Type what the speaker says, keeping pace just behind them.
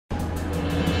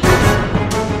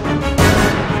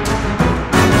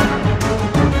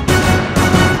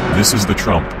This is the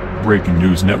Trump Breaking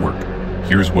News Network.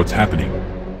 Here's what's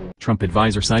happening. Trump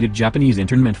advisor cited Japanese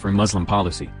internment for Muslim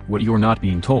policy. What you're not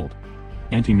being told.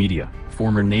 Anti-media,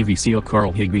 former Navy SEAL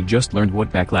Carl Higbie just learned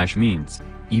what backlash means,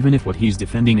 even if what he's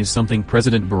defending is something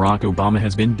President Barack Obama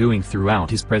has been doing throughout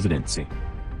his presidency.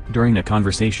 During a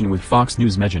conversation with Fox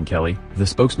News' Megyn Kelly, the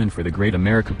spokesman for the Great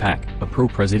America PAC, a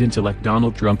pro-President-elect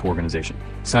Donald Trump organization,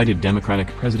 cited Democratic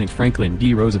President Franklin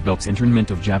D. Roosevelt's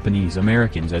internment of Japanese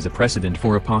Americans as a precedent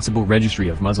for a possible registry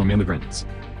of Muslim immigrants.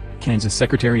 Kansas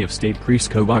Secretary of State Chris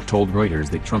Kobach told Reuters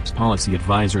that Trump's policy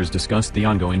advisors discussed the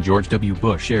ongoing George W.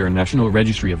 Bush-era National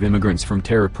Registry of Immigrants from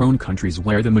terror-prone countries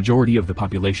where the majority of the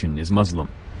population is Muslim.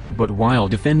 But while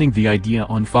defending the idea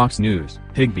on Fox News,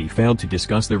 Higbie failed to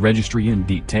discuss the registry in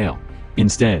detail.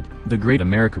 Instead, the Great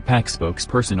America PAC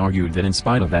spokesperson argued that in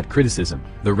spite of that criticism,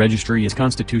 the registry is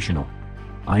constitutional.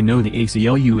 "I know the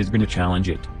ACLU is going to challenge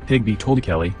it," Higbie told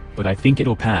Kelly, "but I think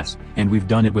it'll pass, and we've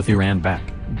done it with Iran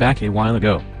back a while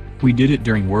ago. We did it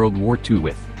during World War II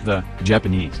with the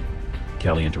Japanese."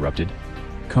 Kelly interrupted.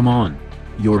 "Come on.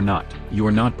 You're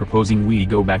not proposing we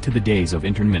go back to the days of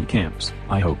internment camps,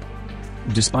 I hope."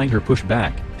 Despite her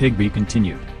pushback, Higbie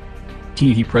continued.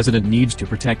 "The president needs to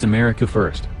protect America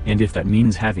first, and if that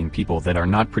means having people that are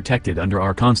not protected under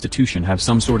our Constitution have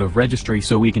some sort of registry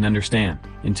so we can understand,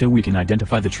 until we can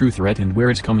identify the true threat and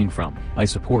where it's coming from, I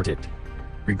support it."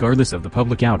 Regardless of the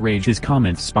public outrage his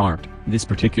comments sparked, this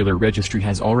particular registry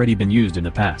has already been used in the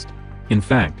past. In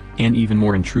fact, an even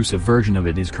more intrusive version of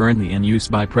it is currently in use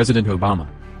by President Obama.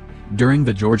 During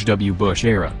the George W. Bush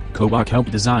era, Kobach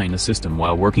helped design a system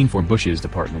while working for Bush's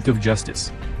Department of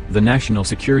Justice. The National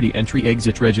Security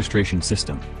Entry-Exit Registration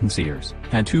System, NSERS,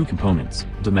 had two components: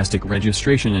 domestic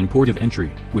registration and port of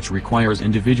entry, which requires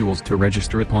individuals to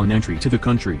register upon entry to the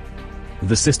country.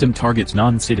 The system targets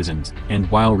non-citizens, and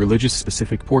while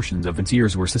religious-specific portions of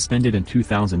NSERS were suspended in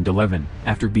 2011,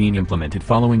 after being implemented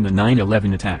following the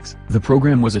 9/11 attacks, the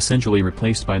program was essentially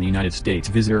replaced by the United States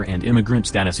Visitor and Immigrant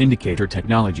Status Indicator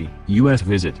Technology, US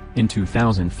Visit, in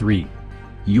 2003.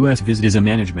 US Visit is a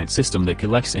management system that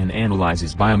collects and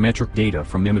analyzes biometric data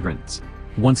from immigrants.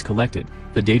 Once collected,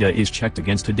 the data is checked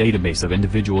against a database of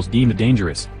individuals deemed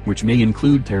dangerous, which may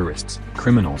include terrorists,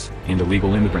 criminals, and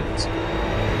illegal immigrants.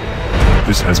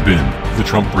 This has been the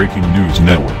Trump Breaking News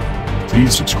Network.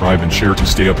 Please subscribe and share to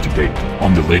stay up to date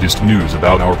on the latest news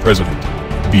about our president.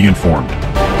 Be informed.